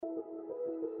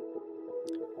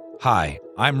Hi,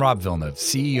 I'm Rob Villeneuve,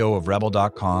 CEO of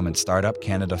Rebel.com and Startup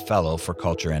Canada Fellow for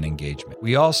Culture and Engagement.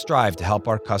 We all strive to help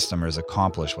our customers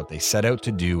accomplish what they set out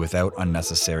to do without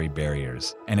unnecessary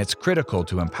barriers, and it's critical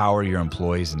to empower your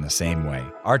employees in the same way.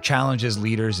 Our challenge as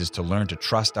leaders is to learn to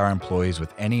trust our employees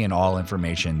with any and all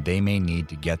information they may need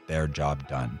to get their job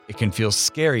done. It can feel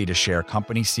scary to share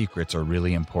company secrets or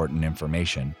really important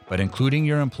information, but including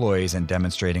your employees and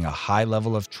demonstrating a high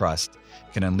level of trust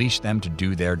can unleash them to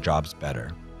do their jobs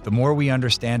better. The more we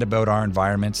understand about our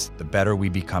environments, the better we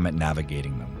become at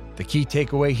navigating them. The key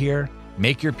takeaway here,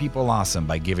 make your people awesome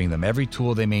by giving them every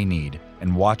tool they may need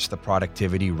and watch the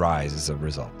productivity rise as a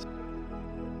result.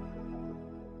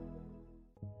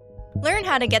 Learn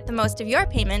how to get the most of your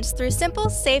payments through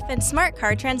simple, safe, and smart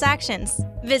card transactions.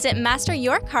 Visit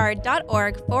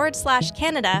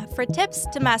masteryourcard.org/Canada for tips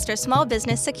to master small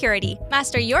business security.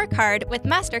 Master your card with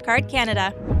MasterCard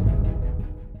Canada.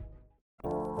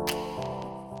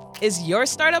 Is your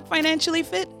startup financially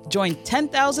fit? Join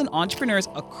 10,000 entrepreneurs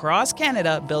across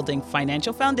Canada building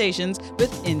financial foundations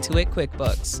with Intuit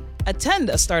QuickBooks. Attend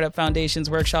a Startup Foundations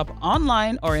workshop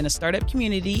online or in a startup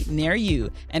community near you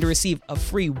and receive a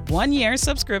free 1-year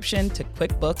subscription to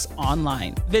QuickBooks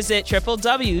Online. Visit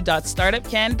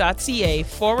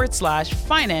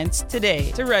www.startupcan.ca/finance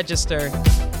today to register.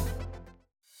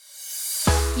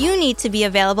 You need to be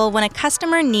available when a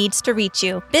customer needs to reach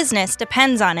you. Business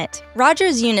depends on it.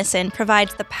 Rogers Unison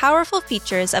provides the powerful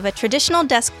features of a traditional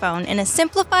desk phone in a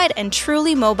simplified and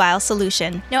truly mobile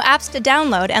solution. No apps to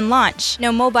download and launch.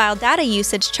 No mobile data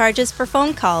usage charges for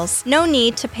phone calls. No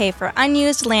need to pay for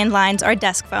unused landlines or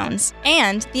desk phones.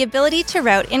 And the ability to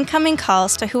route incoming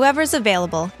calls to whoever's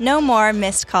available. No more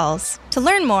missed calls. To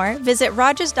learn more, visit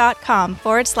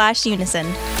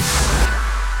rogers.com/unison.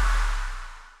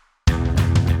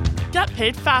 Get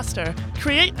paid faster.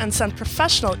 Create and send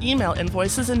professional email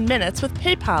invoices in minutes with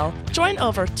PayPal. Join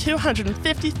over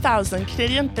 250,000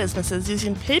 Canadian businesses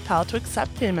using PayPal to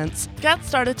accept payments. Get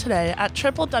started today at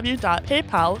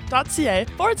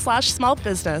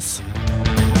www.paypal.ca/smallbusiness.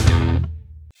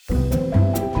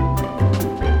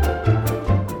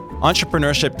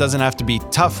 Entrepreneurship doesn't have to be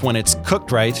tough when it's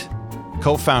cooked right.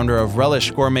 Co-founder of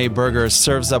Relish Gourmet Burgers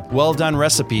serves up well-done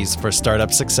recipes for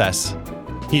startup success.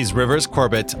 He's Rivers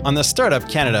Corbett on the Startup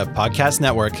Canada Podcast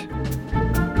Network.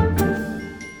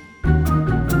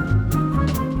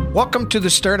 Welcome to the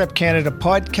Startup Canada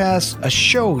Podcast, a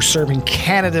show serving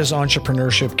Canada's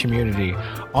entrepreneurship community.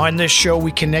 On this show,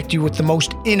 we connect you with the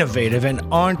most innovative and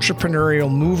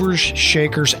entrepreneurial movers,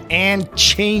 shakers, and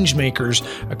change makers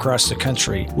across the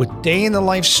country. With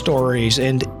day-in-the-life stories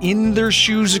and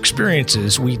in-their-shoes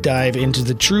experiences, we dive into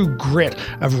the true grit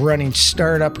of running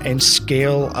startup and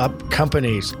scale-up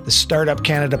companies. The Startup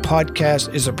Canada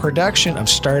Podcast is a production of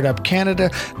Startup Canada,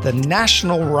 the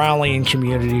national rallying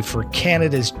community for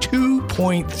Canada's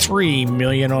 2.3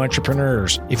 million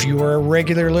entrepreneurs. If you are a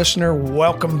regular listener,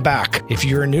 welcome back. If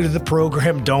you're new to the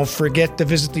program, don't forget to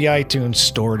visit the iTunes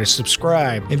store to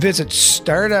subscribe and visit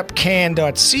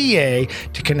startupcan.ca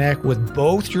to connect with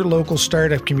both your local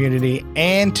startup community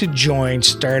and to join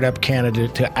Startup Canada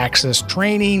to access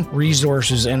training,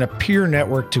 resources, and a peer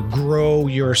network to grow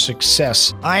your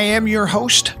success. I am your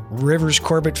host, Rivers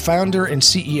Corbett, founder and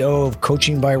CEO of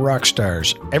Coaching by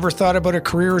Rockstars. Ever thought about a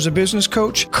career as a business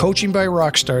coach? Coaching by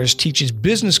Rockstars teaches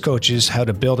business coaches how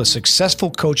to build a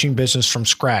successful coaching business from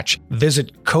scratch.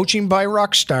 Visit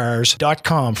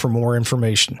coachingbyrockstars.com for more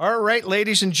information. All right,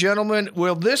 ladies and gentlemen,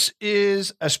 well, this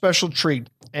is a special treat.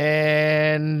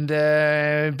 And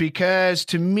because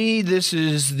to me, this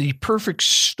is the perfect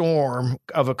storm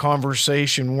of a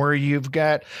conversation where you've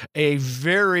got a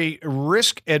very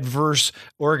risk-adverse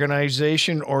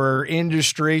organization or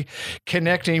industry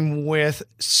connecting with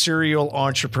serial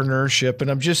entrepreneurship.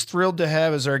 And I'm just thrilled to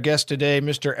have as our guest today,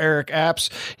 Mr. Eric Apps.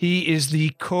 He is the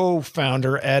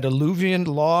co-founder at Alluvian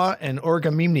Law and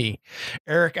Origami.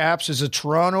 Eric Apps is a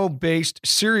Toronto-based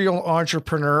serial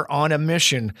entrepreneur on a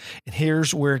mission. And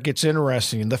here's where it gets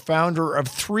interesting. The founder of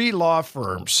 3 law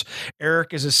firms.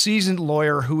 Eric is a seasoned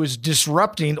lawyer who is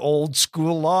disrupting old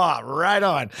school law, right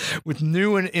on, with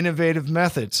new and innovative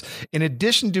methods. In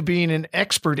addition to being an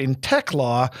expert in tech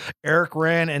law, Eric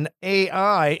ran an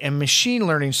AI and machine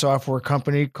learning software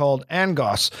company called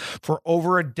Angos for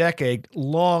over a decade,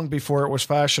 long before it was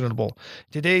fashionable.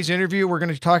 Today's interview, we're going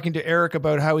to be talking to Eric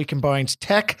about how he combines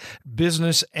tech,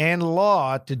 business, and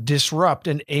law to disrupt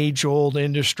an age-old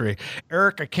industry.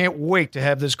 Eric, I can't wait to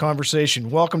have this conversation.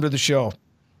 Welcome to the show.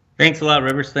 Thanks a lot,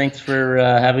 Rivers. Thanks for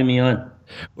having me on.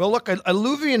 Well, look,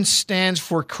 Alluvian stands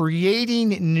for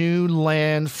creating new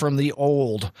land from the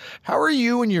old. How are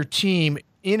you and your team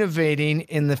innovating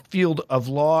in the field of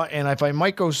law, and if I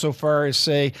might go so far as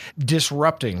say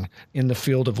disrupting in the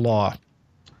field of law?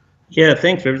 Yeah,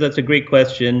 thanks, Rivers. That's a great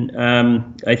question.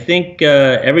 I think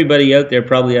everybody out there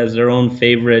probably has their own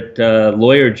favorite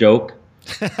lawyer joke.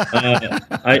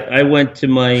 I went to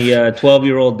my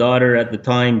 12-year-old daughter at the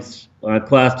Times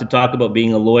class to talk about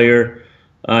being a lawyer.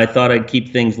 I thought I'd keep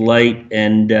things light,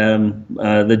 and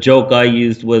the joke I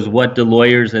used was, what do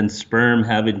lawyers and sperm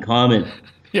have in common?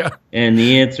 Yeah. And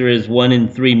the answer is 1 in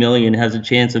 3 million has a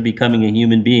chance of becoming a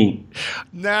human being.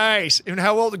 Nice. And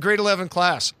how old? The grade 11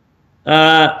 class?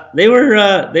 They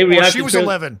reacted. She was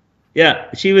 11.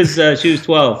 Yeah, she was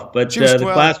 12, but She was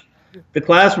 12. the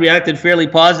class reacted fairly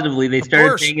positively. They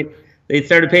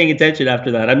started paying attention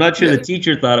after that. I'm not sure the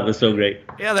teacher thought it was so great.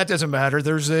 Yeah, that doesn't matter.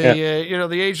 There's a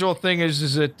the age-old thing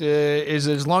is that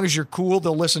as long as you're cool,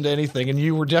 they'll listen to anything, and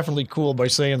you were definitely cool by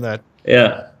saying that.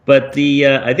 Yeah, but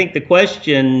I think the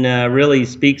question really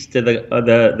speaks to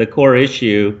the core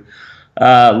issue.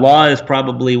 Law is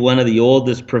probably one of the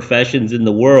oldest professions in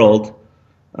the world.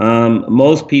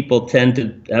 Most people tend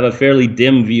to have a fairly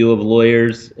dim view of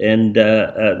lawyers, and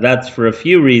that's for a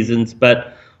few reasons.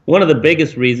 But one of the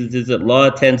biggest reasons is that law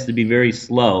tends to be very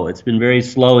slow. It's been very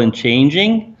slow in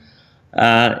changing,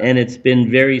 and it's been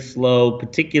very slow,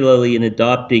 particularly in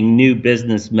adopting new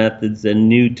business methods and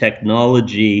new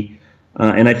technology.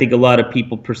 And I think a lot of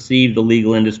people perceive the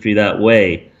legal industry that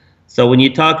way. So when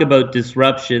you talk about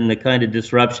disruption, the kind of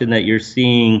disruption that you're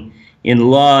seeing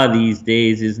in law these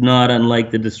days is not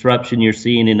unlike the disruption you're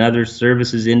seeing in other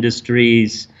services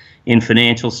industries, in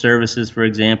financial services, for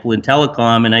example, in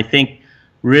telecom. And I think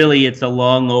really it's a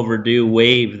long overdue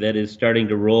wave that is starting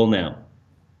to roll now.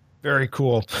 Very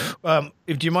cool. Do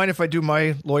you mind if I do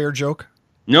my lawyer joke?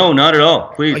 No, not at all.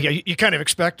 Please. You kind of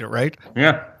expect it, right?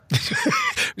 Yeah.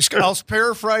 I'll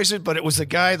paraphrase it, but it was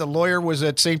the lawyer was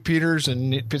at St. Peter's,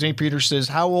 and St. Peter's says,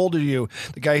 "How old are you?"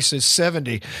 The guy says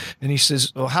 70. And he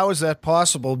says, "Well, how is that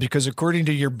possible? Because according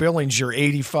to your billings, you're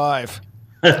 85.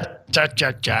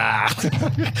 Cha-cha-cha.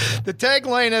 The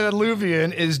tagline at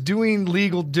Alluvion is doing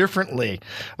legal differently.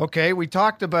 Okay, we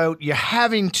talked about you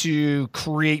having to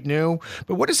create new,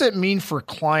 but what does that mean for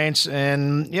clients?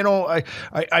 And,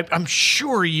 I'm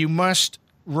sure you must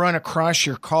run across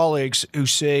your colleagues who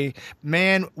say,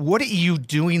 man, what are you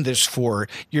doing this for?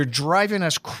 You're driving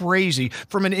us crazy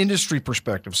from an industry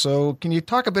perspective. So can you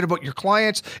talk a bit about your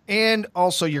clients and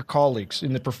also your colleagues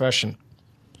in the profession?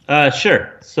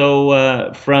 Sure.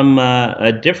 So from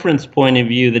a difference point of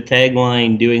view, the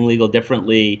tagline, doing legal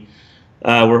differently,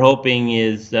 we're hoping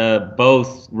is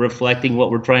both reflecting what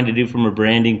we're trying to do from a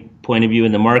branding point of view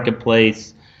in the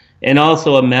marketplace, and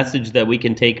also a message that we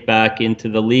can take back into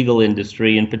the legal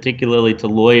industry, and particularly to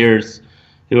lawyers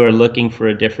who are looking for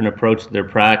a different approach to their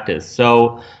practice.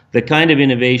 So the kind of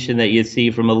innovation that you see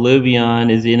from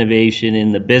Alluvion is innovation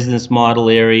in the business model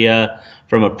area,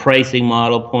 from a pricing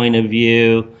model point of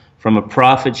view, from a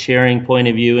profit sharing point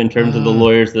of view in terms of the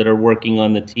lawyers that are working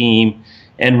on the team,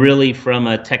 and really from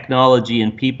a technology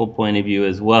and people point of view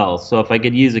as well. So if I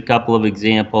could use a couple of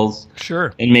examples,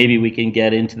 sure, and maybe we can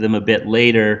get into them a bit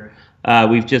later.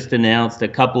 We've just announced a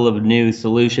couple of new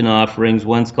solution offerings.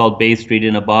 One's called Bay Street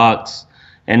in a Box,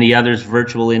 and the other's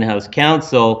Virtual In-House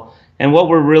Counsel. And what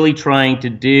we're really trying to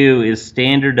do is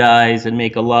standardize and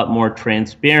make a lot more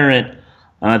transparent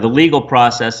the legal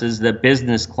processes that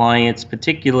business clients,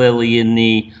 particularly in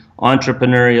the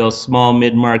entrepreneurial small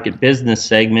mid-market business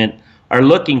segment, are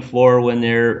looking for when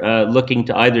they're looking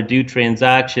to either do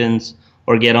transactions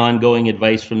or get ongoing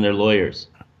advice from their lawyers.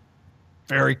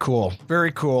 Very cool.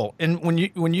 Very cool. And when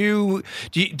you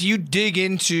do you dig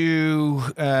into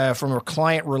from a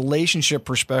client relationship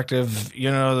perspective,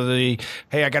 hey,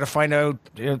 I got to find out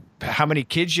how many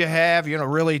kids you have,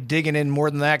 really digging in more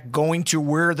than that, going to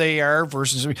where they are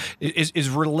versus is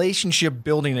relationship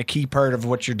building a key part of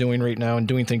what you're doing right now and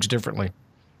doing things differently?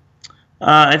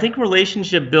 I think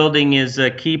relationship building is a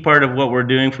key part of what we're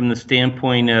doing from the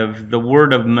standpoint of the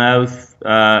word of mouth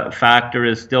factor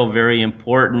is still very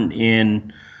important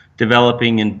in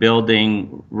developing and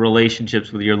building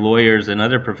relationships with your lawyers and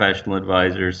other professional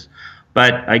advisors.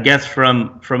 But I guess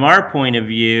from our point of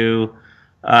view,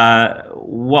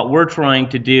 what we're trying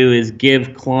to do is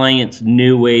give clients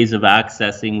new ways of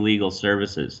accessing legal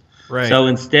services. Right. So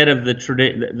instead of the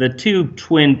two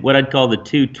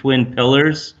twin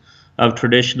pillars of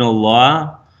traditional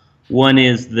law. One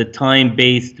is the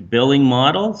time-based billing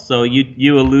model. So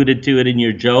you alluded to it in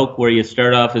your joke where you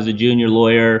start off as a junior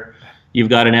lawyer, you've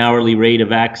got an hourly rate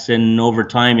of X, and over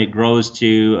time it grows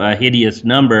to a hideous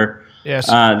number. Yes.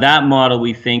 That model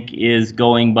we think is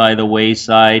going by the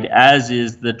wayside, as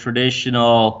is the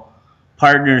traditional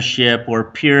partnership or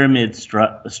pyramid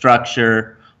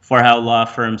structure for how law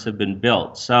firms have been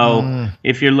built. So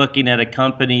if you're looking at a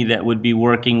company that would be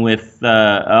working with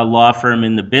a law firm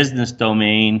in the business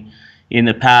domain, in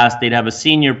the past, they'd have a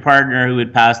senior partner who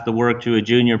would pass the work to a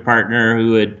junior partner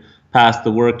who would pass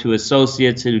the work to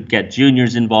associates who would get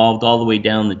juniors involved all the way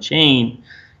down the chain.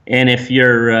 And if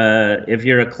you're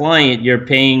a client, you're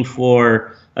paying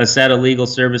for a set of legal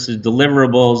services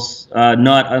deliverables,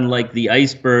 not unlike the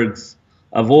icebergs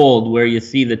of old, where you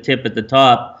see the tip at the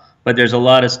top, but there's a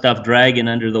lot of stuff dragging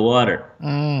under the water.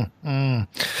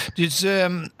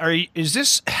 Is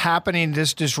this happening?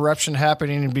 This disruption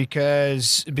happening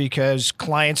because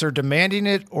clients are demanding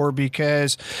it, or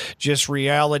because just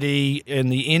reality in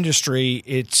the industry?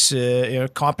 It's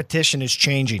competition is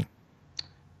changing.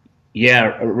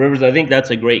 Yeah, Rivers, I think that's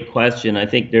a great question. I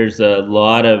think there's a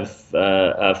lot of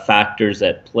factors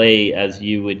at play, as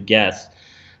you would guess.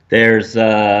 There's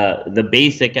the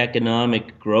basic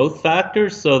economic growth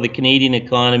factors. So the Canadian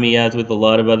economy, as with a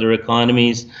lot of other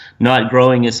economies, not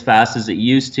growing as fast as it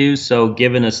used to. So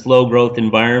given a slow growth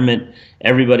environment,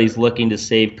 everybody's looking to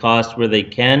save costs where they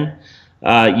can.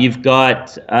 You've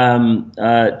got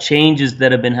changes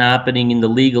that have been happening in the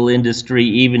legal industry,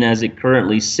 even as it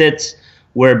currently sits,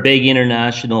 where big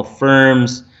international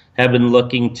firms have been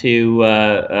looking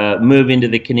to move into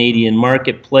the Canadian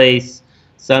marketplace.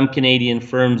 Some Canadian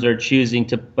firms are choosing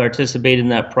to participate in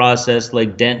that process,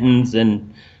 like Dentons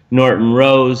and Norton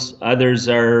Rose. Others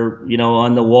are,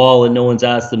 on the wall and no one's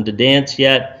asked them to dance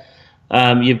yet.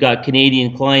 You've got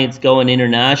Canadian clients going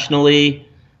internationally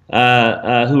who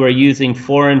are using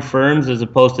foreign firms as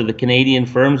opposed to the Canadian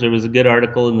firms. There was a good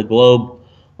article in the Globe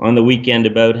on the weekend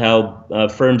about how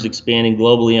firms expanding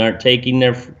globally aren't taking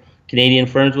their Canadian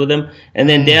firms with them. And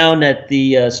then down at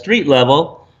the street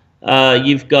level,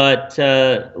 you've got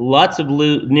lots of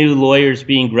new lawyers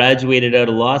being graduated out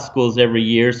of law schools every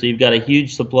year. So you've got a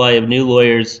huge supply of new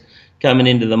lawyers coming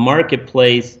into the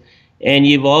marketplace. And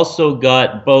you've also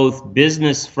got both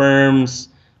business firms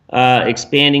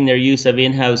expanding their use of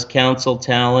in-house counsel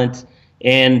talent,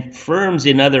 and firms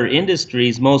in other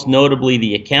industries, most notably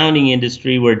the accounting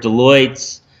industry, where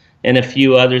Deloitte's and a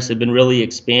few others have been really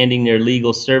expanding their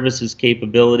legal services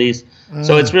capabilities.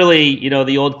 So it's really,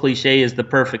 the old cliche is the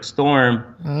perfect storm.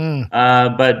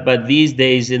 But these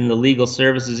days in the legal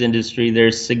services industry,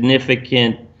 there's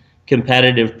significant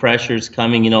competitive pressures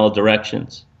coming in all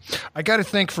directions. I got to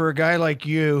think, for a guy like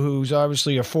you, who's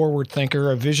obviously a forward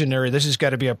thinker, a visionary, this has got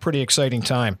to be a pretty exciting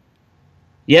time.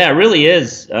 Yeah, it really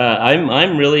is.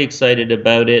 I'm really excited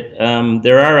about it.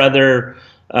 There are other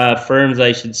firms,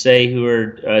 I should say, who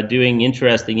are doing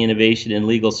interesting innovation in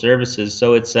legal services.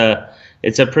 So it's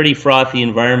a pretty frothy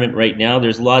environment right now.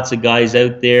 There's lots of guys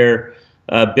out there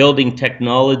building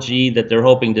technology that they're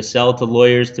hoping to sell to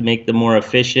lawyers to make them more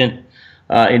efficient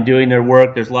in doing their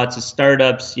work. There's lots of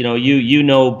startups. You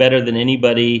know better than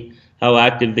anybody how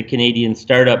active the Canadian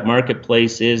startup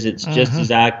marketplace is. It's just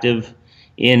as active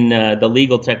in the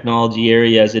legal technology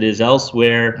area as it is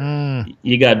elsewhere.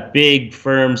 You got big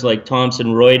firms like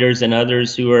Thomson Reuters and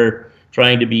others who are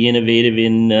trying to be innovative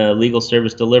in legal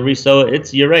service delivery. So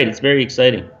you're right, it's very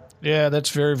exciting. Yeah, that's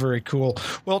very, very cool.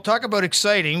 Well, talk about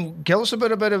exciting. Tell us a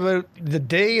bit about the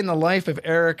day in the life of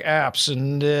Eric Apps.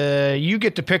 And you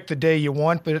get to pick the day you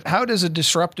want, but how does a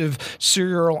disruptive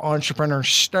serial entrepreneur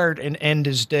start and end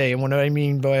his day? And what I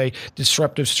mean by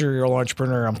disruptive serial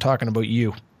entrepreneur, I'm talking about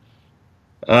you.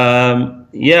 I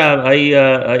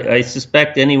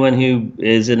suspect anyone who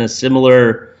is in a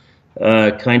similar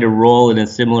kind of role in a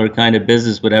similar kind of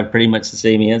business would have pretty much the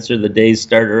same answer. The days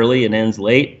start early and ends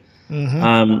late.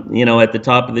 At the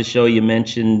top of the show, you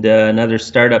mentioned another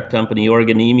startup company,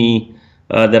 Organimi,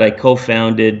 that I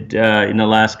co-founded in the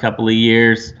last couple of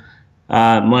years.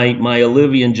 My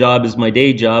Illuvian job is my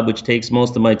day job, which takes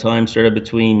most of my time, sort of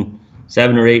between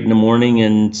 7 or 8 in the morning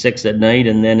and 6 at night,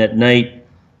 and then at night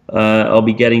I'll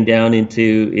be getting down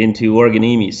into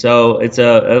Organimi. So it's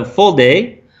a full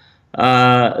day,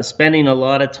 spending a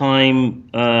lot of time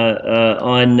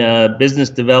on business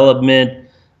development.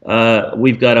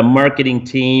 We've got a marketing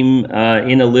team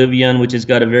in Illuvian, which has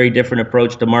got a very different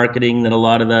approach to marketing than a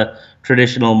lot of the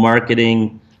traditional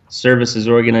marketing services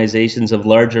organizations of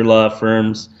larger law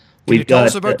firms. Can you tell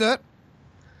us about that?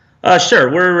 Sure.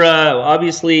 We're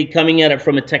obviously coming at it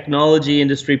from a technology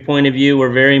industry point of view.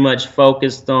 We're very much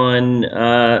focused on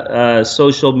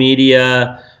social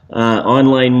media,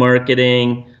 online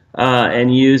marketing,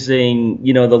 and using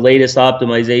the latest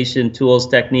optimization tools,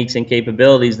 techniques, and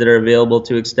capabilities that are available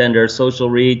to extend our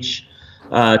social reach,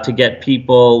 to get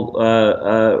people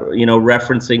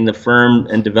referencing the firm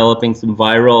and developing some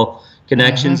viral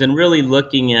connections, and really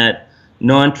looking at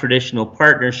non-traditional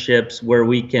partnerships where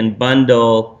we can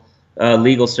bundle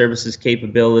legal services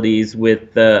capabilities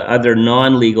with other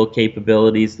non-legal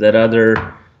capabilities that other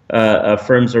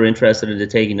firms are interested in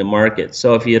taking to market.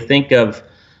 So if you think of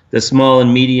the small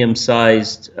and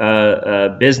medium-sized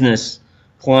business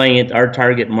client, our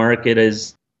target market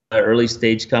is early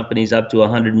stage companies up to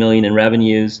 100 million in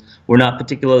revenues. We're not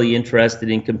particularly interested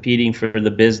in competing for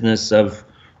the business of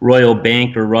Royal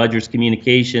Bank or Rogers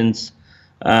Communications,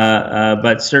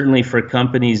 but certainly for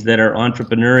companies that are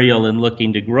entrepreneurial and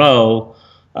looking to grow,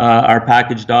 our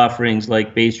packaged offerings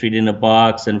like Bay Street in a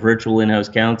Box and Virtual In-House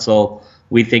Counsel,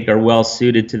 we think are well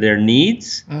suited to their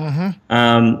needs.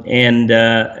 And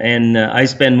I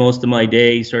spend most of my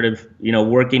day sort of,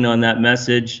 working on that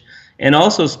message, and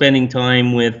also spending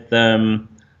time with the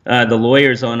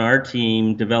lawyers on our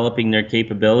team developing their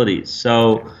capabilities.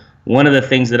 So one of the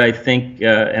things that I think,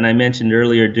 and I mentioned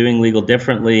earlier, doing legal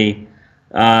differently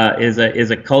is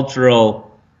a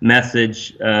cultural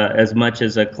message as much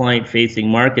as a client-facing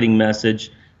marketing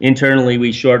message. Internally,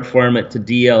 we short form it to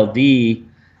DLD,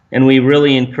 and we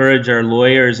really encourage our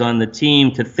lawyers on the team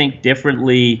to think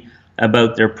differently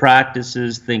about their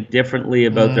practices, think differently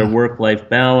about their work-life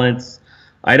balance.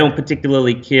 I don't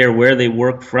particularly care where they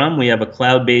work from. We have a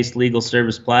cloud-based legal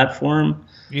service platform.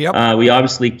 Yep. We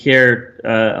obviously care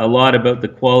a lot about the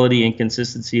quality and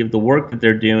consistency of the work that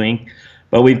they're doing,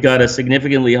 but we've got a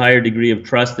significantly higher degree of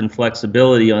trust and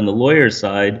flexibility on the lawyer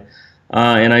side.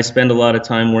 And I spend a lot of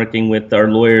time working with our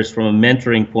lawyers from a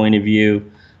mentoring point of view,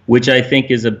 which I think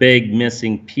is a big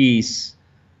missing piece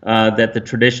that the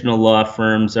traditional law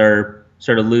firms are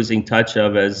sort of losing touch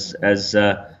of as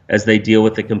they deal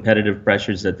with the competitive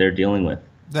pressures that they're dealing with.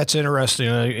 That's interesting.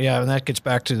 Yeah, and that gets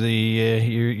back to the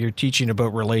you're teaching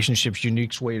about relationships,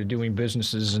 unique way of doing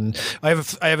businesses. And I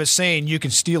have a saying, you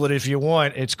can steal it if you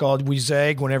want. It's called "We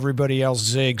zag when everybody else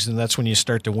zigs," and that's when you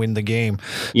start to win the game.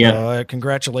 Yeah.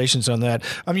 Congratulations on that.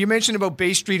 You mentioned about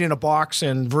Bay Street in a Box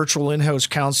and Virtual In-House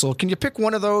Counsel. Can you pick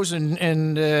one of those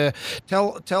and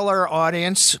tell our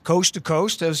audience, coast to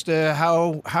coast, as to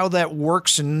how that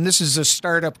works? And this is a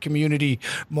startup community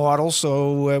model,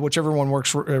 so whichever one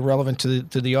works relevant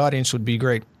to the audience would be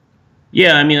great.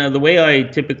 Yeah, I mean, the way I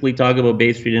typically talk about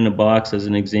Bay Street in a Box as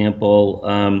an example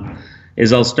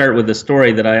is I'll start with a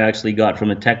story that I actually got from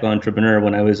a tech entrepreneur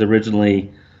when I was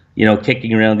originally,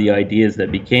 kicking around the ideas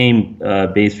that became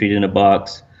Bay Street in a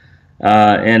Box.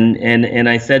 And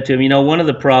I said to him, one of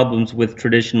the problems with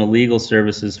traditional legal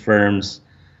services firms,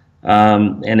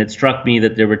 and it struck me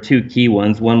that there were two key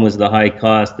ones. One was the high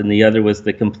cost, and the other was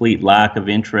the complete lack of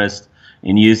interest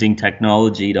in using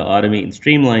technology to automate and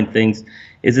streamline things,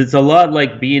 is it's a lot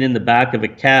like being in the back of a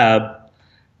cab,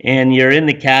 and you're in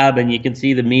the cab and you can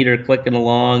see the meter clicking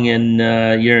along, and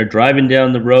you're driving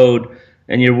down the road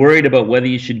and you're worried about whether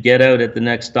you should get out at the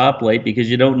next stoplight because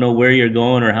you don't know where you're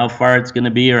going or how far it's going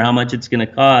to be or how much it's going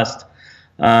to cost.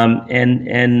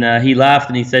 And he laughed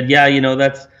and he said, yeah,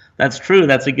 that's true.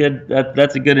 That's a good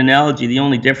analogy. The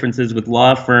only difference is with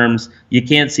law firms, you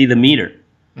can't see the meter.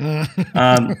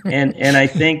 And I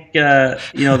think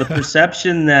the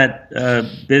perception that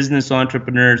business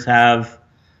entrepreneurs have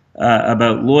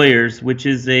about lawyers, which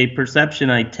is a perception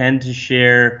I tend to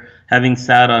share, having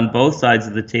sat on both sides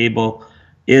of the table,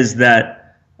 is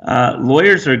that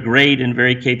lawyers are great and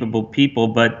very capable people,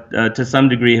 but to some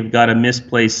degree have got a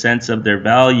misplaced sense of their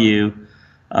value.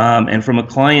 And from a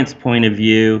client's point of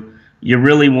view, you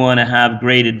really want to have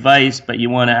great advice, but you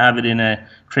want to have it in a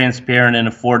transparent and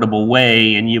affordable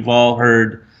way. And you've all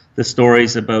heard the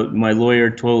stories about my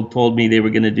lawyer told me they were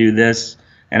going to do this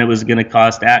and it was going to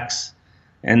cost X,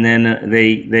 and then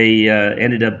they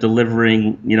ended up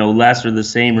delivering less or the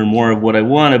same or more of what I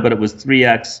wanted, but it was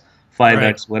 3X, 5X,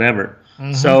 right. Whatever.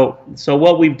 Mm-hmm. So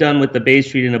what we've done with the Bay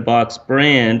Street in a Box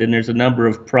brand, and there's a number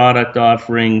of product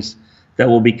offerings that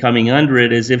will be coming under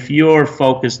it, is if you're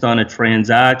focused on a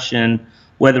transaction,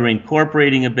 whether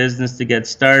incorporating a business to get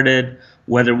started,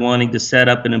 whether wanting to set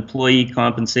up an employee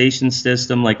compensation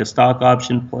system like a stock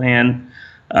option plan,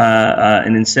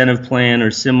 an incentive plan or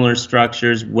similar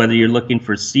structures, whether you're looking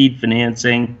for seed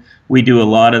financing, we do a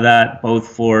lot of that both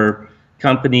for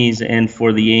companies and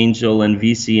for the angel and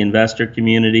VC investor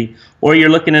community, or you're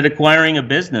looking at acquiring a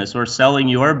business or selling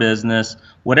your business,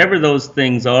 whatever those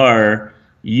things are,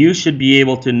 you should be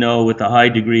able to know with a high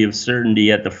degree of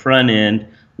certainty at the front end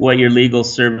what your legal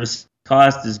service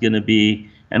cost is going to be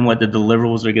and what the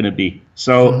deliverables are going to be.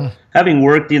 So having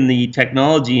worked in the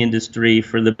technology industry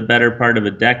for the better part of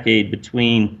a decade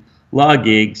between law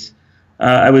gigs,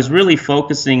 I was really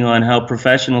focusing on how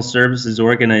professional services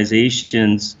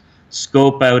organizations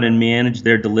scope out and manage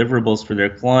their deliverables for their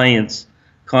clients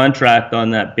contract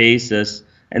on that basis,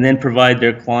 and then provide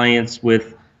their clients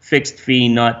with fixed fee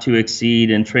not to exceed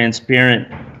and transparent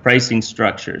pricing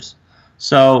structures.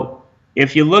 So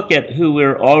if you look at who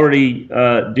we're already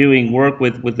doing work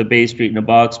with the Bay Street in a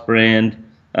Box brand,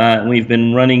 and we've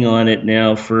been running on it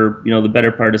now for the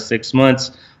better part of 6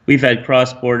 months. We've had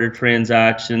cross-border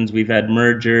transactions, we've had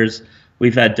mergers,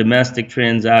 we've had domestic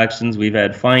transactions, we've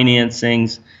had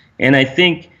financings, and I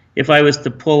think if I was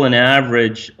to pull an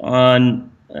average on,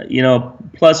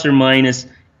 plus or minus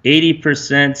 80%,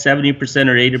 70%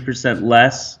 or 80%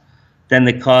 less than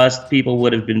the cost people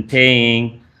would have been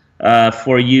paying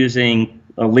for using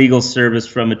a legal service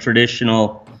from a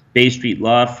traditional Bay Street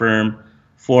law firm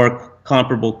for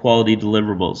comparable quality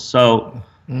deliverables. So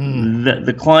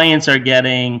the clients are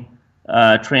getting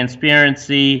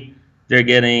transparency, they're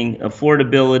getting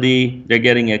affordability, they're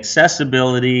getting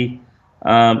accessibility,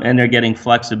 and they're getting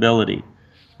flexibility.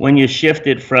 When you shift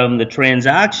it from the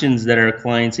transactions that our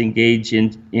clients engage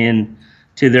in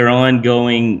to their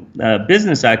ongoing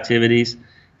business activities,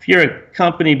 if you're a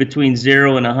company between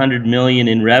 0 and 100 million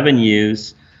in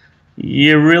revenues,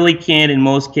 you really can't, in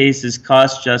most cases,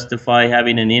 cost justify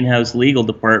having an in-house legal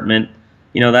department.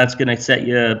 That's going to set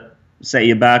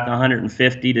you back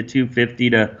 $150 to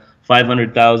 $250 to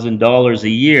 $500,000 a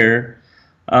year.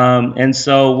 And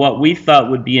so what we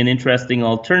thought would be an interesting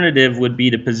alternative would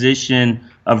be to position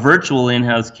a virtual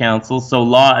in-house counsel, so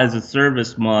law as a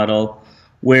service model,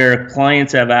 where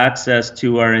clients have access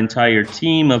to our entire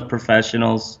team of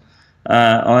professionals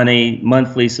on a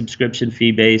monthly subscription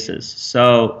fee basis.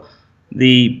 So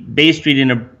the Bay Street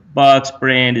in a Box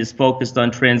brand is focused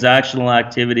on transactional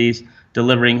activities,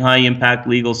 delivering high-impact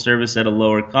legal service at a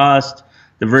lower cost.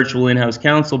 The virtual in-house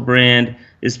counsel brand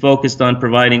is focused on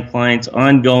providing clients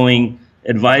ongoing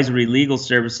advisory legal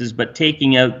services, but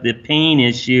taking out the pain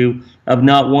issue of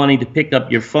not wanting to pick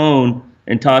up your phone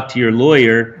and talk to your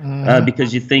lawyer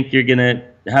because you think you're going to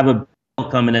have a bill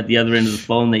coming at the other end of the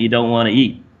phone that you don't want to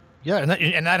eat. Yeah, and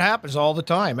that happens all the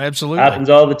time. Absolutely. Happens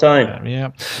all the time.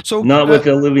 Yeah. So not with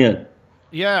Illuvian.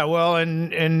 Yeah, well,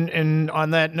 and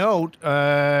on that note,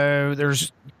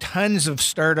 there's tons of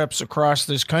startups across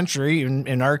this country,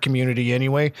 in our community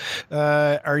anyway.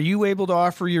 Are you able to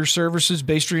offer your services,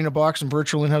 Bay Street in a Box and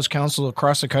virtual in-house counsel,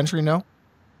 across the country now?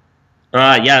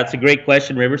 Yeah, it's a great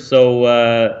question, River. So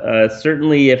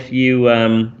certainly if you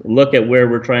look at where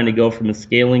we're trying to go from a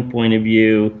scaling point of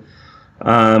view,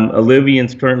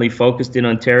 Illuvian's currently focused in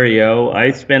Ontario.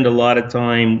 I spend a lot of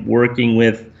time working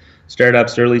with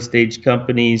startups, early stage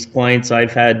companies, clients.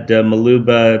 I've had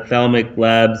Maluba, Thalmic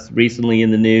Labs recently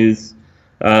in the news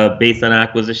based on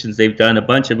acquisitions they've done, a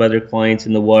bunch of other clients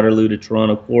in the Waterloo to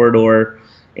Toronto corridor.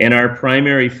 And our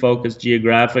primary focus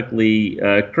geographically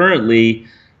currently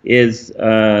is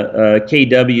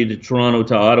KW to Toronto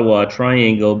to Ottawa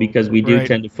triangle, because we do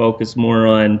tend to focus more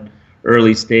on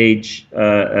early stage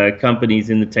companies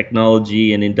in the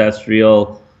technology and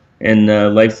industrial and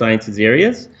life sciences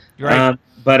areas. Right.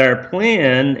 But our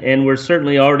plan, and we're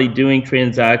certainly already doing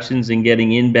transactions and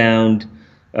getting inbound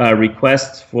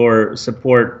requests for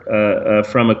support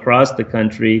from across the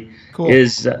country,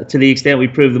 is to the extent we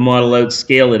prove the model out,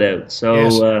 scale it out.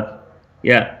 So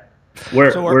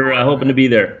we're hoping to be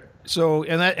there. So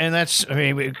that's I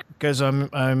mean, because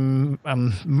I'm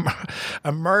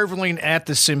marveling at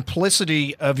the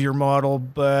simplicity of your model,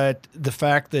 but the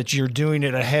fact that you're doing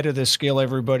it ahead of the scale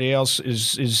everybody else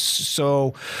is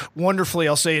so wonderfully,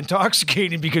 I'll say,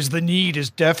 intoxicating, because the need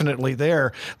is definitely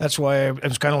there. That's why I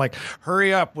was kind of like,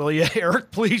 hurry up, will you,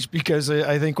 Eric, please, because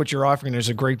I think what you're offering is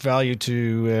a great value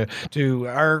to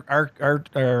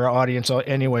our audience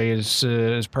anyway,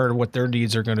 is part of what their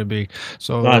needs are going to be.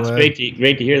 So it's great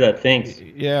to hear that. Thanks.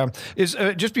 Yeah. Is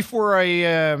just before I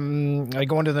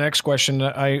go into the next question,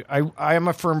 I am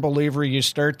a firm believer you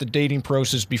start the dating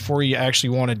process before you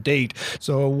actually want to date.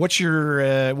 So what's your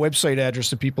website address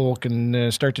so people can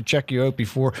start to check you out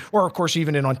before, or of course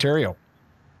even in Ontario?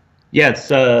 Yeah, it's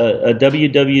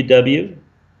www.alluvian,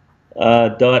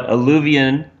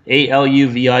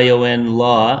 ALUVION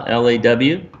law,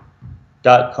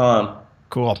 LAW.com.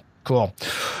 Cool.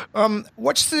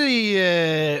 What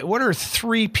are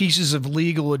 3 pieces of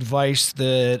legal advice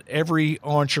that every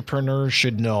entrepreneur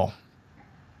should know?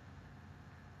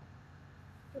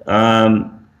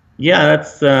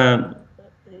 That's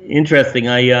interesting.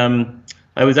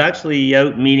 I was actually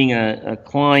out meeting a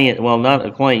client. Well, not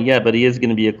a client yet, but he is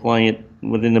going to be a client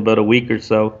within about a week or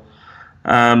so.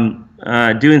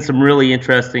 Doing some really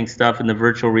interesting stuff in the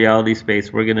virtual reality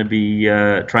space. We're going to be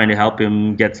trying to help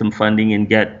him get some funding and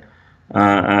get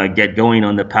going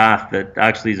on the path that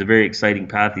actually is a very exciting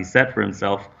path he's set for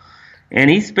himself. And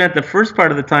he spent the first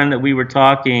part of the time that we were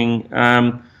talking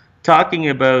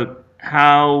about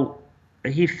how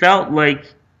he felt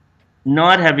like,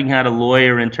 not having had a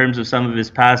lawyer in terms of some of his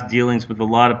past dealings with a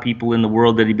lot of people in the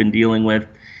world that he'd been dealing with,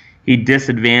 he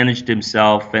disadvantaged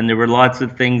himself, and there were lots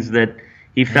of things that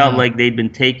he felt like they'd been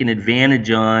taken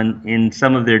advantage on in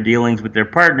some of their dealings with their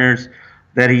partners,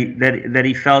 that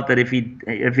he felt that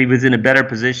if he was in a better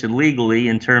position legally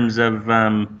in terms of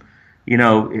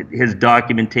his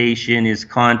documentation, his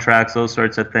contracts, those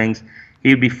sorts of things, he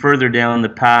would be further down the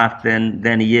path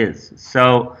than he is.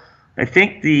 So I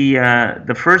think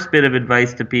the first bit of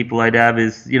advice to people I'd have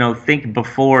is, think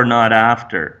before, not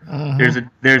after.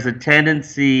 There's a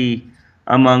tendency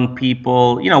among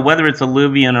people, whether it's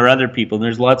Alluvion or other people, and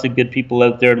there's lots of good people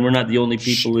out there, and we're not the only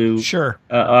people who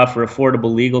offer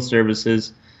affordable legal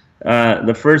services.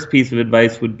 The first piece of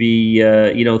advice would be,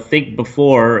 think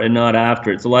before and not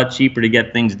after. It's a lot cheaper to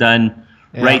get things done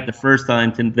right the first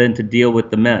time than to deal with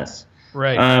the mess.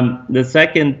 Right. The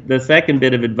second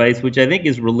bit of advice, which I think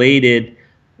is related,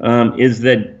 is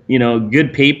that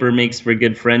good paper makes for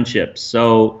good friendships.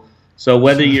 So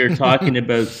whether you're talking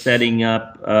about setting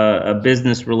up a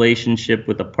business relationship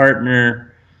with a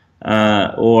partner,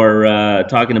 or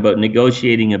talking about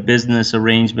negotiating a business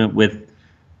arrangement with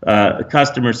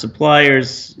customer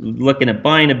suppliers, looking at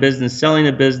buying a business, selling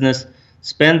a business,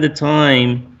 spend the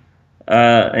time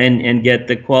and get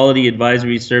the quality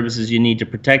advisory services you need to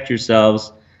protect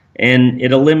yourselves, and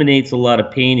it eliminates a lot of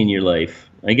pain in your life.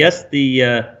 I guess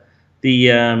the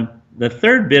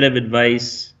third bit of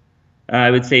advice, I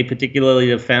would say, particularly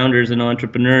to founders and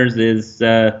entrepreneurs, is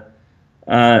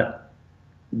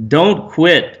don't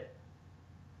quit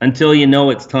until you know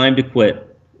it's time to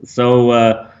quit.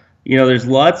 So there's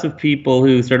lots of people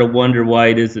who sort of wonder why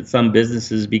it is that some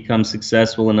businesses become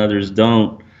successful and others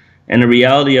don't. And the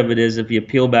reality of it is, if you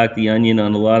peel back the onion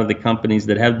on a lot of the companies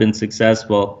that have been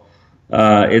successful,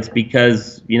 it's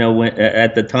because,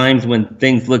 at the times when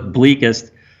things look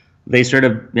bleakest, they sort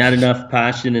of had enough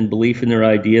passion and belief in their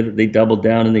idea that they doubled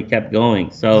down and they kept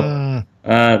going. So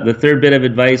the third bit of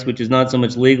advice, which is not so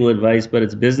much legal advice, but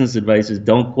it's business advice, is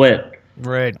don't quit.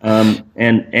 Right. I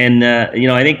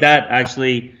think that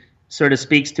actually sort of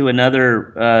speaks to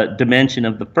another dimension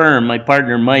of the firm. My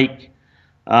partner, Mike,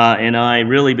 and I,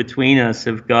 really between us,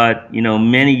 have got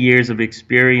many years of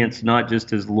experience, not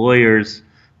just as lawyers,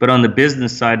 but on the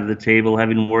business side of the table,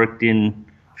 having worked in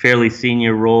fairly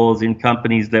senior roles in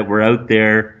companies that were out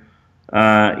there,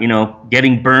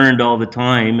 getting burned all the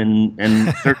time,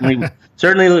 and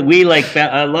certainly we, like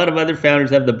a lot of other founders,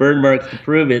 have the burn marks to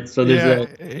prove it. So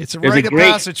it's a rite of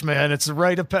passage, man. It's a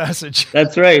rite of passage.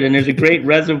 That's right, and there's a great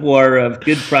reservoir of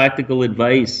good practical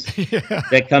advice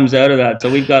that comes out of that.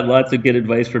 So we've got lots of good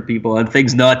advice for people on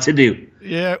things not to do.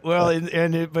 Yeah, well,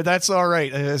 but that's all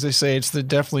right. As I say, it's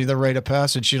definitely the rite of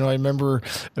passage. I remember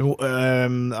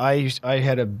I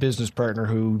had a business partner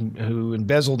who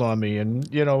embezzled on me, and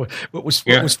what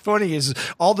was funny is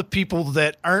all the people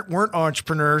that weren't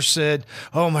entrepreneurs said,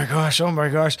 "Oh my gosh," and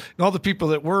all the people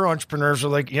that were entrepreneurs are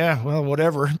like, "Yeah, well,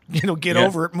 whatever, get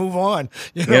over it, move on."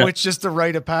 It's just the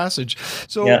rite of passage.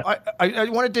 So I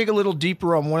want to dig a little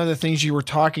deeper on one of the things you were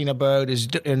talking about is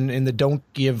in the don't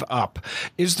give up.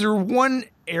 Is there one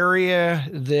area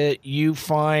that you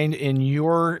find in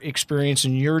your experience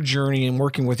in your journey and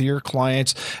working with your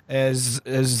clients that's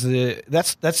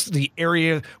the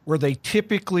area where they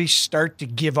typically start to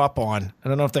give up on? I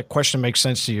don't know if that question makes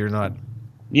sense to you or not.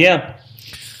 Yeah,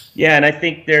 and I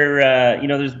think there's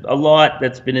a lot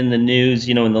that's been in the news,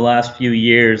 in the last few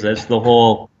years, as the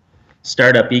whole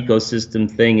startup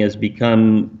ecosystem thing has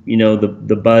become,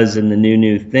 the buzz and the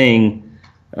new thing.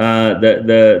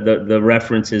 The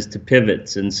references to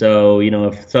pivots, and so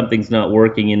if something's not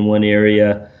working in one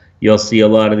area, you'll see a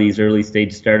lot of these early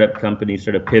stage startup companies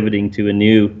sort of pivoting to a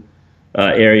new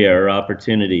area or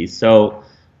opportunity. So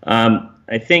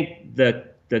I think the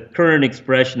current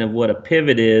expression of what a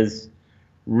pivot is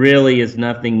really is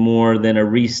nothing more than a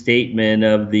restatement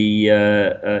of the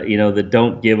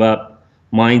don't give up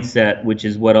mindset, which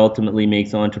is what ultimately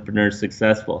makes entrepreneurs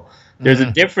successful. There's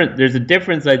a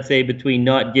difference, I'd say, between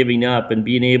not giving up and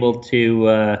being able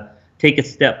to take a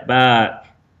step back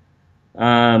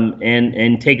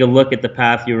and take a look at the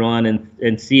path you're on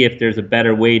and see if there's a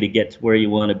better way to get to where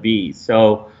you want to be.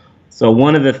 So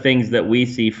one of the things that we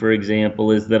see, for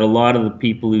example, is that a lot of the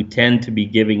people who tend to be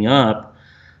giving up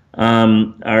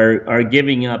are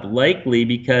giving up likely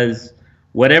because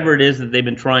whatever it is that they've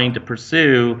been trying to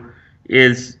pursue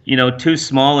is too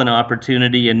small an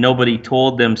opportunity, and nobody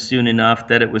told them soon enough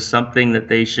that it was something that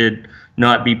they should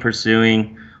not be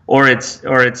pursuing, or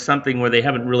it's something where they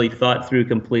haven't really thought through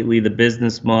completely the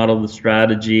business model, the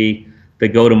strategy, the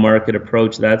go-to-market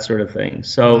approach, that sort of thing.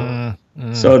 So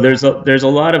so there's a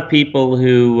lot of people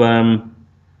who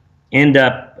end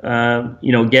up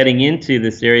getting into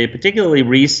this area, particularly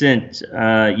recent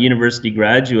university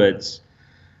graduates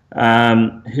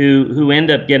who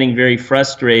end up getting very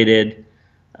frustrated,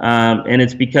 and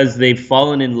it's because they've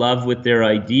fallen in love with their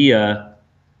idea,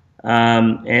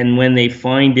 and when they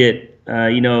find it a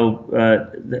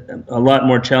lot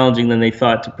more challenging than they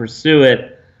thought to pursue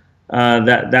it,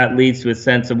 that leads to a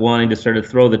sense of wanting to sort of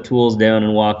throw the tools down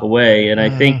and walk away. And I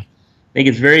think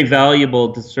it's very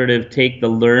valuable to sort of take the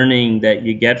learning that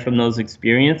you get from those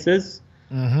experiences,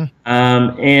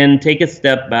 and take a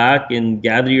step back and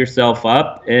gather yourself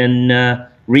up and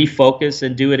refocus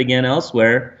and do it again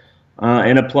elsewhere,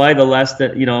 and apply the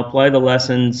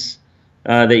lessons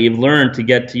that you've learned to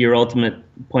get to your ultimate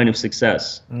point of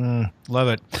success. Love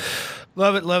it.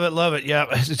 Love it, love it, love it. Yeah,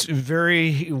 it's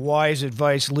very wise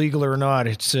advice, legal or not.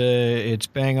 It's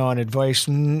bang on advice.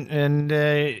 And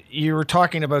you were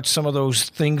talking about some of those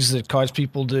things that cause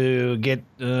people to get,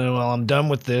 I'm done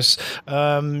with this.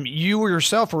 You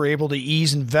yourself were able to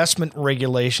ease investment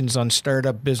regulations on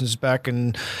startup business back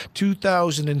in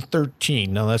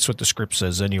 2013. Now that's what the script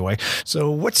says anyway. So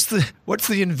what's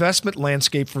the investment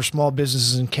landscape for small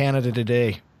businesses in Canada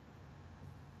today?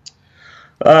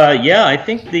 I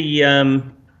think the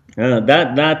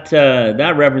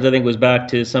that reference, I think, was back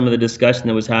to some of the discussion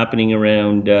that was happening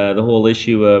around the whole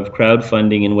issue of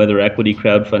crowdfunding and whether equity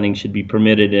crowdfunding should be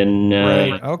permitted. And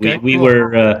we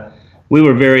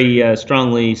were very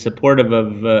strongly supportive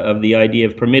of the idea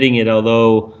of permitting it,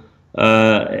 although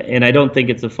and I don't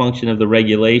think it's a function of the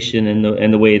regulation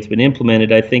and the way it's been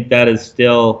implemented. I think that is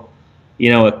still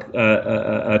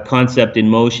a concept in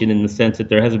motion, in the sense that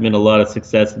there hasn't been a lot of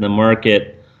success in the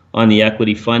market on the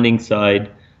equity funding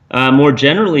side. More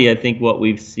generally, I think what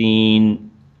we've seen,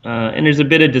 and there's a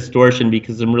bit of distortion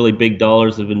because some really big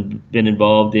dollars have been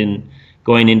involved in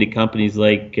going into companies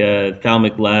like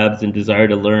Thalmic Labs and Desire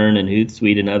to Learn and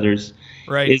Hootsuite and others,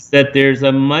 is that there's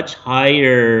a much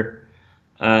higher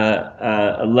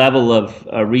level of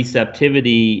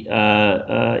receptivity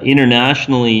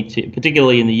internationally,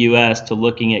 particularly in the U.S., to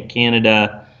looking at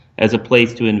Canada as a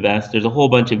place to invest. There's a whole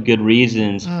bunch of good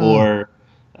reasons for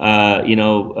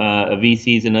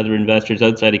VCs and other investors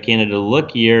outside of Canada to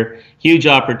look here. Huge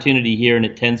opportunity here, and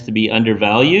it tends to be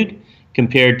undervalued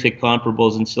compared to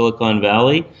comparables in Silicon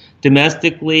Valley.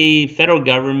 Domestically, federal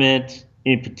government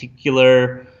in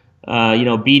particular,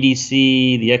 BDC,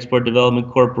 the Export Development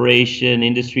Corporation,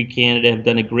 Industry Canada have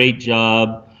done a great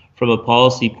job from a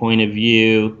policy point of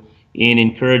view in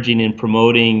encouraging and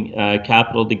promoting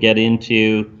capital to get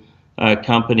into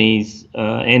companies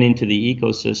and into the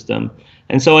ecosystem.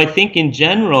 And so I think in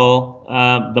general,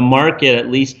 the market, at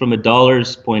least from a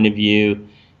dollars point of view,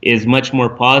 is much more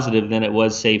positive than it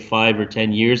was, say, 5 or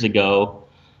 10 years ago.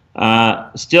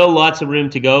 Still lots of room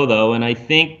to go, though, and I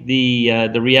think the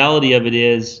reality of it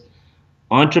is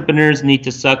entrepreneurs need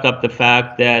to suck up the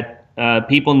fact that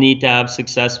people need to have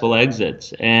successful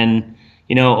exits. And,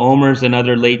 OMERS and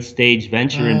other late-stage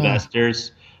venture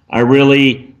investors are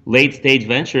really late-stage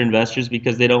venture investors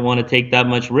because they don't want to take that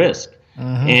much risk.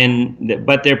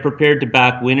 But they're prepared to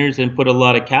back winners and put a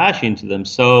lot of cash into them.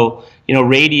 So,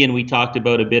 Radian, we talked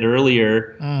about a bit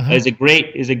earlier, is a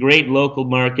great local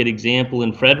market example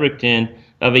in Fredericton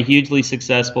of a hugely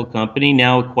successful company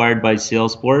now acquired by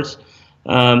Salesforce.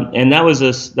 And that was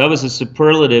a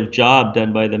superlative job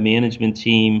done by the management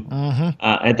team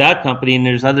at that company. And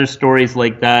there's other stories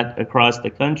like that across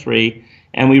the country.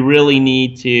 And we really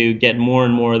need to get more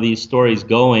and more of these stories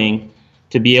going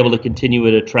to be able to continue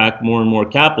to attract more and more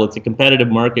capital. It's a competitive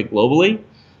market globally,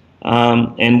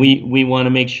 and we want to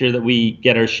make sure that we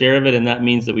get our share of it, and that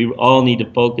means that we all need to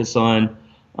focus on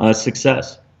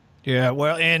success. Yeah,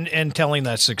 well, and telling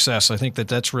that success, I think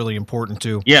that's really important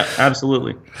too. Yeah,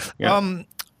 absolutely. Yeah.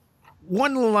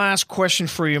 One last question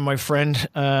for you, my friend,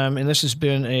 and this has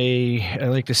been I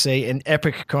like to say, an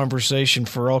epic conversation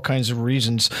for all kinds of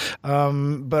reasons,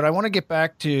 but I want to get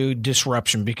back to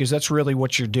disruption, because that's really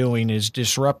what you're doing, is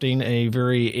disrupting a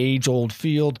very age-old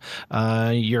field.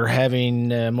 You're having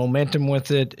momentum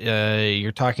with it.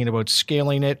 You're talking about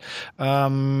scaling it,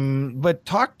 but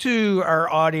talk to our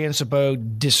audience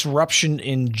about disruption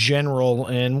in general,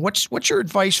 and what's your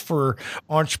advice for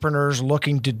entrepreneurs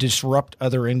looking to disrupt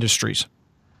other industries?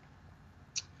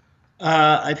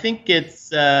 I think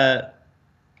it's a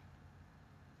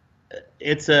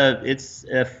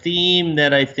theme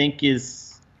that I think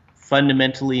is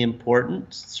fundamentally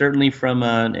important. Certainly from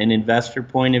an investor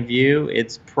point of view,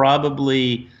 it's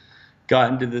probably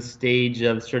gotten to the stage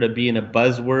of sort of being a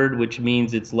buzzword, which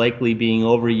means it's likely being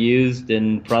overused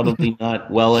and probably not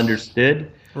well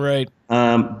understood. Right.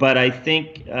 But I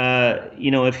think,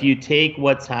 if you take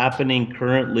what's happening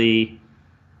currently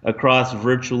across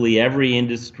virtually every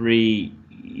industry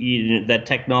that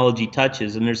technology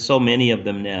touches, and there's so many of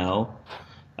them now,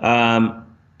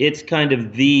 it's kind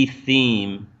of the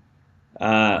theme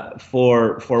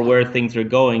for where things are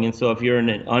going. And so if you're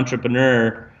an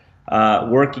entrepreneur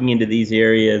working into these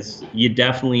areas, you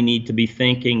definitely need to be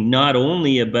thinking not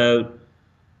only about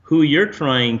who you're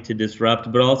trying to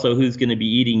disrupt, but also who's going to be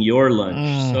eating your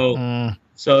lunch.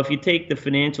 So if you take the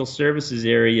financial services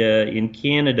area in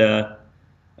Canada,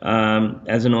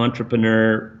 as an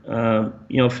entrepreneur,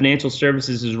 financial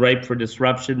services is ripe for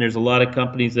disruption. There's a lot of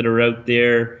companies that are out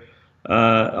there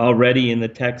already in the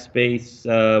tech space,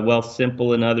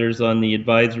 Wealthsimple and others on the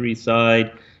advisory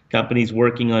side, companies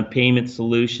working on payment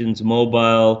solutions,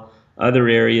 mobile, other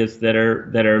areas that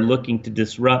are looking to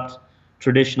disrupt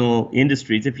traditional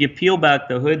industries. If you peel back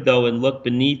the hood, though, and look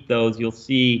beneath those, you'll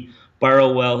see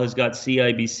Barrowell has got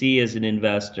CIBC as an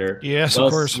investor. Yes, of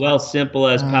course.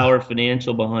 Wealthsimple has Power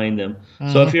Financial behind them.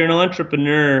 So if you're an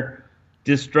entrepreneur,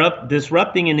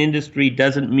 disrupting an industry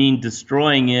doesn't mean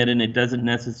destroying it, and it doesn't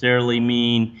necessarily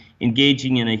mean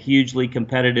engaging in a hugely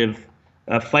competitive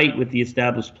fight with the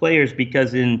established players,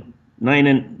 because in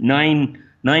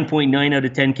 9.9 out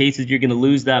of 10 cases, you're going to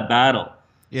lose that battle.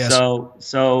 Yes.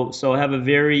 So have a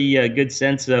very good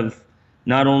sense of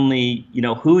not only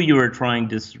who you are trying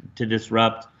to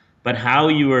disrupt, but how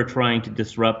you are trying to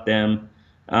disrupt them,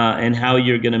 and how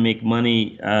you're going to make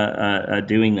money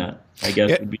doing that, I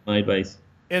guess would be my advice.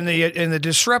 And the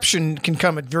disruption can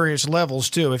come at various levels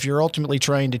too. If you're ultimately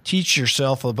trying to teach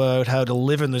yourself about how to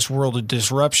live in this world of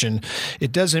disruption,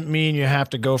 it doesn't mean you have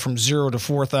to go from 0 to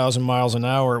 4,000 miles an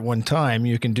hour at one time.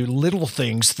 You can do little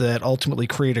things that ultimately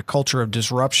create a culture of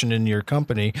disruption in your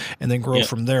company and then grow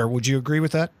from there. Would you agree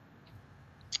with that?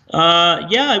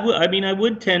 Yeah, I would. I mean, I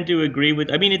would tend to agree with.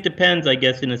 I mean, it depends, I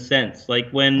guess, in a sense. Like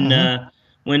when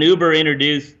Uber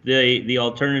introduced the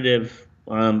alternative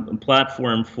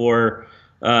platform for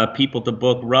people to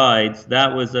book rides,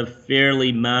 that was a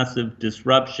fairly massive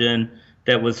disruption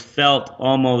that was felt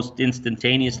almost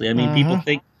instantaneously. I mean,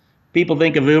 people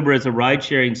think of Uber as a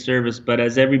ride-sharing service, but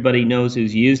as everybody knows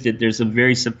who's used it, there's some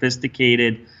very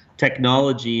sophisticated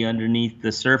technology underneath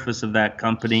the surface of that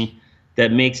company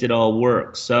that makes it all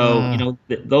work. So,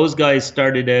 those guys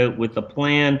started out with a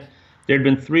plan. There'd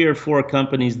been 3 or 4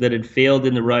 companies that had failed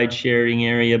in the ride-sharing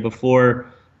area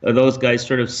before those guys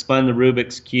sort of spun the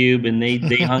Rubik's Cube, and they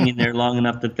hung in there long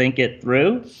enough to think it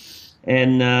through.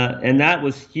 And that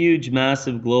was huge,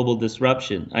 massive global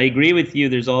disruption. I agree with you.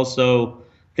 There's also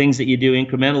things that you do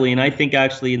incrementally. And I think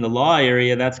actually in the law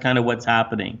area, that's kind of what's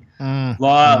happening.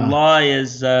 Law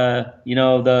is,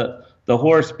 the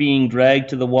horse being dragged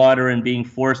to the water and being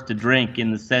forced to drink,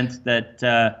 in the sense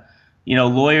that,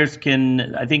 lawyers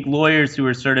who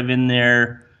are sort of in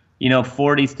their,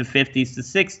 40s to 50s to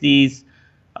 60s,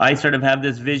 I sort of have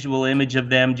this visual image of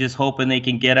them just hoping they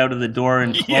can get out of the door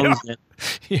and close it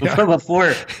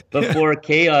before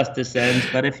chaos descends.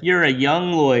 But if you're a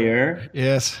young lawyer,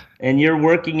 yes, and you're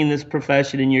working in this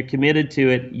profession and you're committed to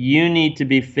it, you need to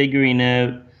be figuring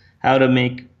out how to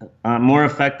make more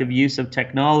effective use of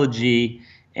technology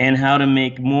and how to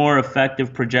make more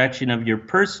effective projection of your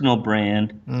personal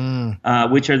brand,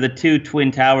 which are the 2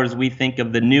 twin towers we think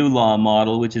of the new law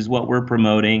model, which is what we're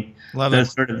promoting.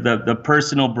 Sort of the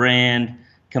personal brand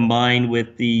combined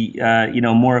with the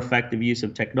more effective use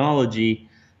of technology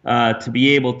to be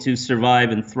able to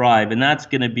survive and thrive. And that's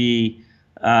going to be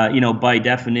by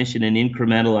definition an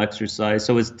incremental exercise.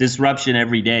 So it's disruption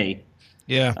every day.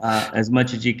 Yeah. As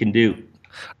much as you can do.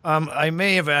 I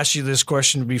may have asked you this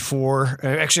question before.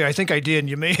 Actually, I think I did.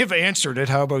 You may have answered it.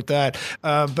 How about that?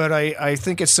 But I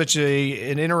think it's such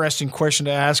an interesting question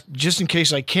to ask, just in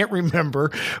case I can't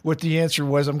remember what the answer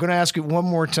was. I'm going to ask it one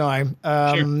more time.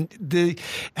 Sure.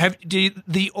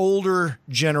 The older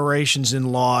generations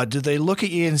in law, do they look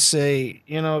at you and say,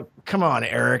 come on,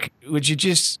 Eric, would you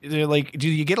just, do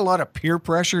you get a lot of peer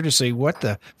pressure to say, what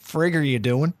the frig are you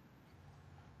doing?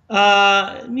 No,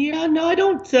 I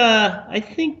don't. I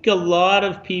think a lot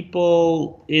of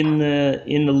people in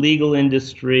the legal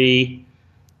industry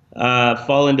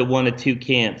fall into one of 2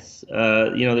 camps.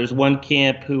 There's one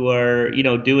camp who are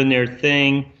doing their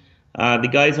thing. The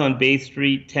guys on Bay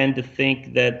Street tend to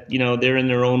think that they're in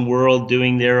their own world,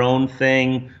 doing their own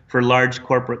thing for large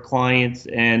corporate clients,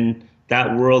 and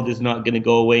that world is not going to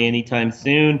go away anytime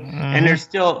soon. And there's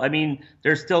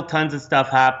still tons of stuff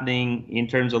happening in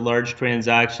terms of large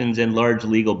transactions and large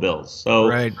legal bills. So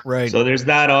right. So there's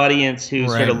that audience who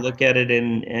sort of look at it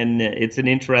and it's an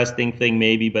interesting thing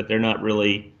maybe, but they're not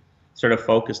really sort of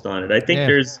focused on it. I think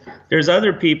there's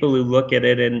other people who look at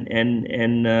it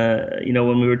and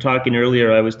when we were talking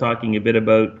earlier, I was talking a bit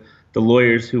about the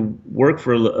lawyers who work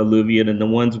for Alluvion and the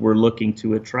ones we're looking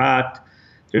to attract.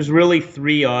 There's really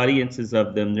three audiences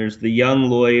of them. There's the young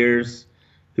lawyers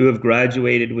who have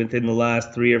graduated within the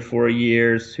last 3 or 4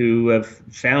 years, who have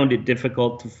found it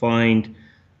difficult to find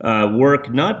work,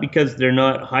 not because they're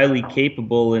not highly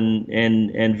capable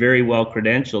and very well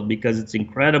credentialed, because it's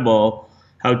incredible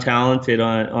how talented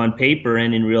on paper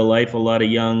and in real life a lot of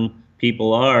young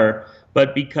people are,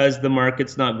 but because the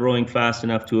market's not growing fast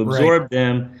enough to absorb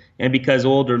them, and because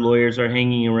older lawyers are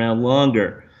hanging around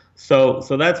longer. So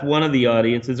that's one of the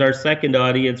audiences. Our second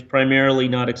audience, primarily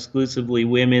not exclusively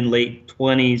women, late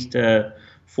 20s to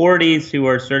 40s, who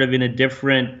are sort of in a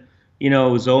different,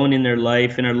 zone in their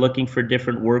life and are looking for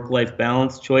different work-life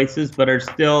balance choices, but are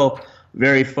still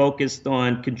very focused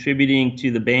on contributing to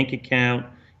the bank account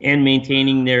and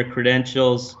maintaining their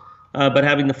credentials, but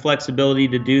having the flexibility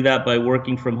to do that by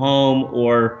working from home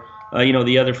or,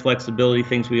 the other flexibility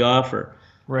things we offer.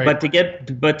 Right. But to get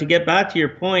back to your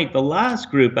point, the last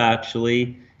group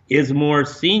actually is more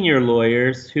senior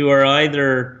lawyers who are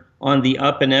either on the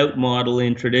up and out model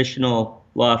in traditional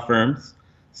law firms,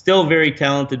 still very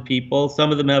talented people.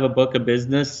 Some of them have a book of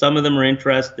business. Some of them are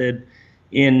interested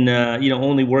in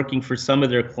only working for some of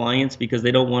their clients because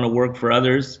they don't want to work for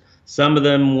others. Some of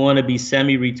them want to be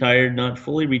semi-retired, not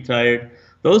fully retired.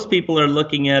 Those people are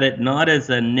looking at it not as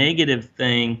a negative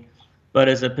thing, but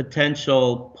as a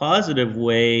potential positive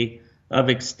way of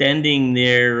extending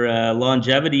their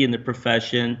longevity in the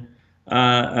profession,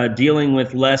 dealing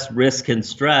with less risk and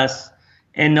stress,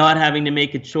 and not having to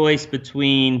make a choice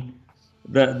between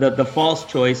the false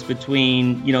choice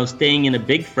between staying in a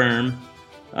big firm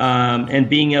and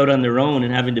being out on their own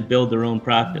and having to build their own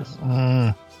practice.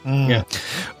 Yeah.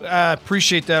 I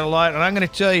appreciate that a lot. And I'm going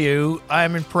to tell you,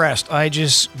 I'm impressed. I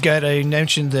just got a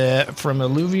mention that from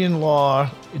Alluvion Law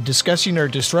discussing our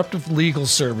disruptive legal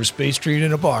service, Bay Street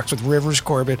in a Box with Rivers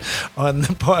Corbett on the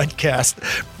podcast.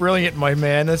 Brilliant, my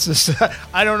man. That's just,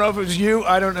 I don't know if it was you.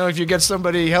 I don't know if you get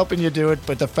somebody helping you do it,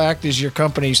 but the fact is your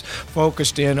company's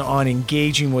focused in on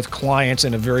engaging with clients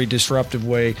in a very disruptive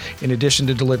way, in addition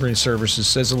to delivering services.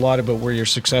 Says a lot about where your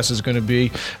success is going to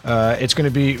be. It's going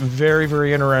to be very,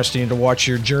 very interesting to watch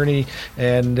your journey.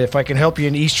 And if I can help you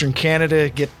in Eastern Canada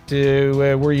get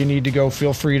to where you need to go,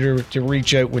 feel free to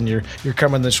reach out when you're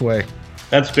coming this way.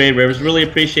 That's great, Rivers. Really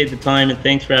appreciate the time, and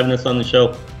thanks for having us on the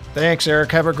show. Thanks,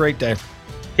 Eric. Have a great day.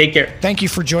 Take care. Thank you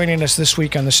for joining us this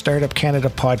week on the Startup Canada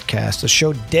podcast, a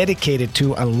show dedicated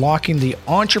to unlocking the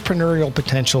entrepreneurial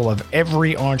potential of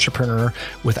every entrepreneur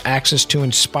with access to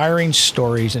inspiring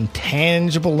stories and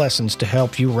tangible lessons to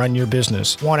help you run your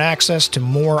business. Want access to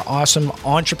more awesome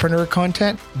entrepreneur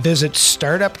content? Visit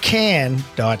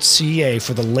startupcan.ca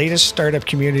for the latest startup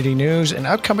community news and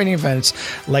upcoming events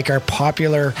like our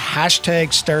popular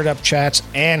hashtag startup chats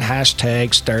and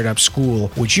hashtag startup school,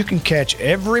 which you can catch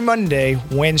every Monday,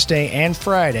 Wednesday, and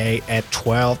Friday at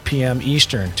 12 p.m.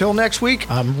 Eastern. Till next week,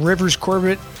 I'm Rivers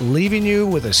Corbett, leaving you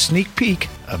with a sneak peek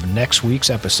of next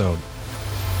week's episode.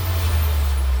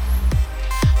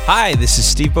 Hi, this is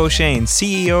Steve Beauchene,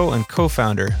 CEO and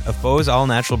co-founder of Beau's All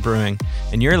Natural Brewing,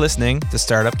 and you're listening to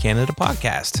Startup Canada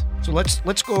Podcast. So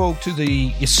let's go to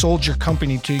you sold your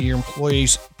company to your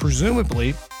employees,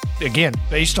 presumably, again,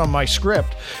 based on my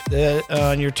script,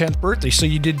 on your 10th birthday. So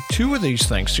you did 2 of these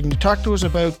things. So can you talk to us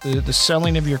about the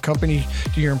selling of your company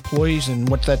to your employees and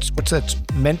what's that's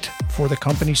meant for the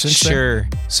company since then? Sure.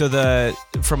 So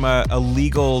from a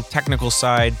legal technical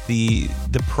side, the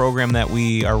program that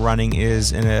we are running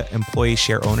is an employee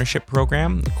share ownership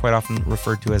program, quite often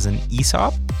referred to as an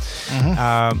ESOP.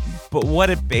 Mm-hmm. But what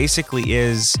it basically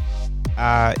is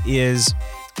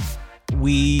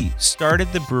we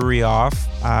started the brewery off,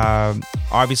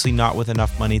 obviously not with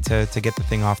enough money to get the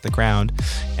thing off the ground.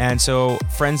 And so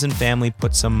friends and family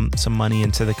put some money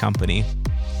into the company.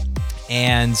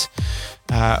 And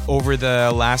over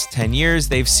the last 10 years,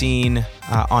 they've seen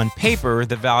on paper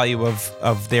the value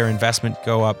of their investment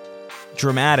go up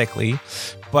dramatically.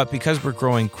 But because we're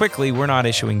growing quickly, we're not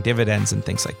issuing dividends and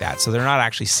things like that. So they're not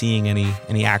actually seeing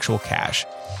any actual cash.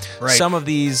 Right. Some of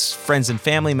these friends and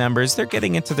family members, they're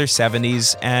getting into their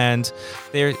 70s and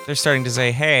they're starting to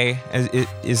say, hey,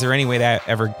 is there any way to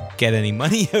ever get any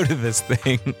money out of this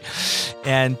thing?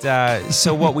 And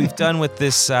so what we've done with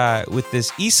this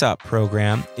ESOP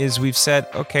program is we've said,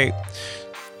 okay,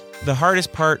 the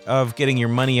hardest part of getting your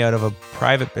money out of a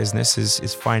private business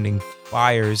is finding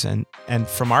buyers. And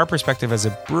from our perspective as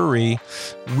a brewery,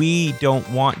 we don't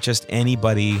want just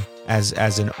anybody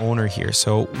as an owner here.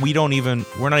 So we're not even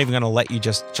going to let you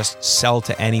just sell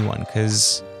to anyone,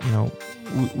 because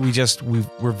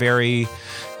we're very,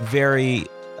 very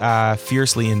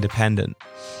fiercely independent.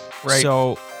 Right.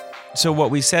 So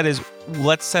what we said is,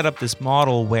 let's set up this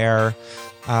model where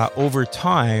over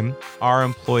time our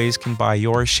employees can buy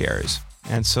your shares.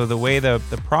 And so the way the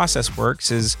process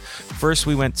works is, first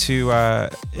we went to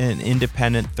an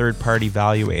independent third-party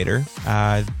valuator.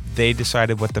 They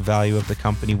decided what the value of the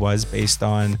company was based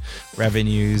on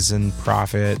revenues and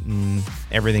profit and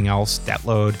everything else, debt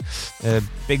load, a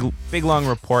big long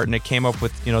report, and it came up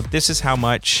with, this is how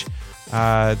much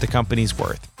the company's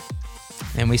worth.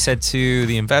 And we said to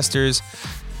the investors,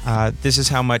 this is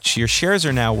how much your shares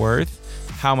are now worth.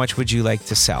 How much would you like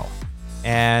to sell?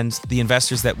 And the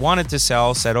investors that wanted to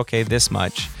sell said, okay, this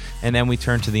much. And then we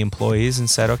turned to the employees and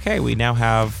said, okay, we now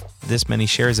have this many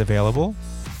shares available.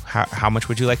 How much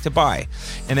would you like to buy?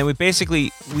 And then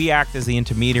we act as the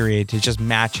intermediary to just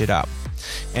match it up.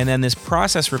 And then this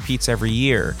process repeats every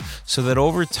year, so that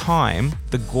over time,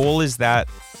 the goal is that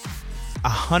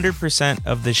 100%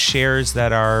 of the shares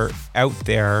that are out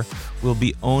there will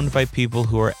be owned by people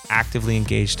who are actively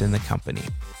engaged in the company.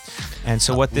 And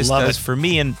so what this does for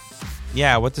me and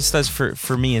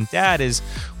for me and Dad is,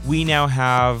 we now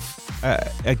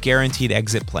have a guaranteed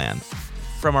exit plan.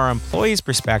 From our employees'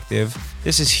 perspective,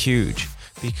 this is huge,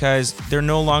 because they're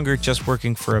no longer just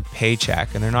working for a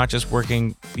paycheck, and they're not just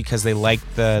working because they like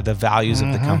the values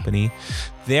of the company.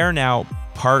 They're now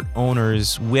part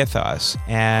owners with us,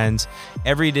 and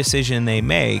every decision they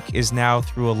make is now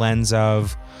through a lens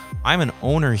of, I'm an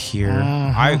owner here.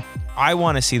 I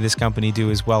want to see this company do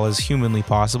as well as humanly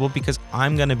possible, because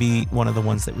I'm going to be one of the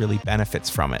ones that really benefits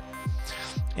from it.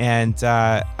 And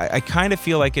I kind of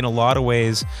feel like, in a lot of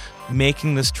ways,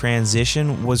 making this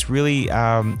transition was really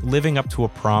living up to a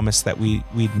promise that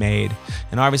we'd made.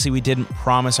 And obviously we didn't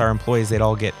promise our employees they'd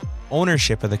all get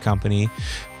ownership of the company.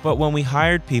 But when we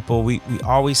hired people, we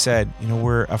always said,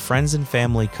 we're a friends and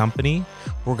family company.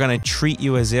 We're going to treat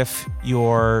you as if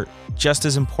you're just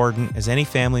as important as any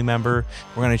family member.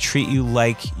 We're going to treat you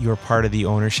like you're part of the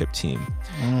ownership team.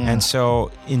 And so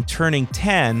in turning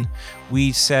 10,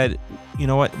 we said,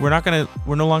 what,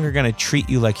 we're no longer going to treat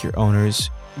you like you're owners.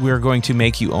 We're going to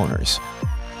make you owners.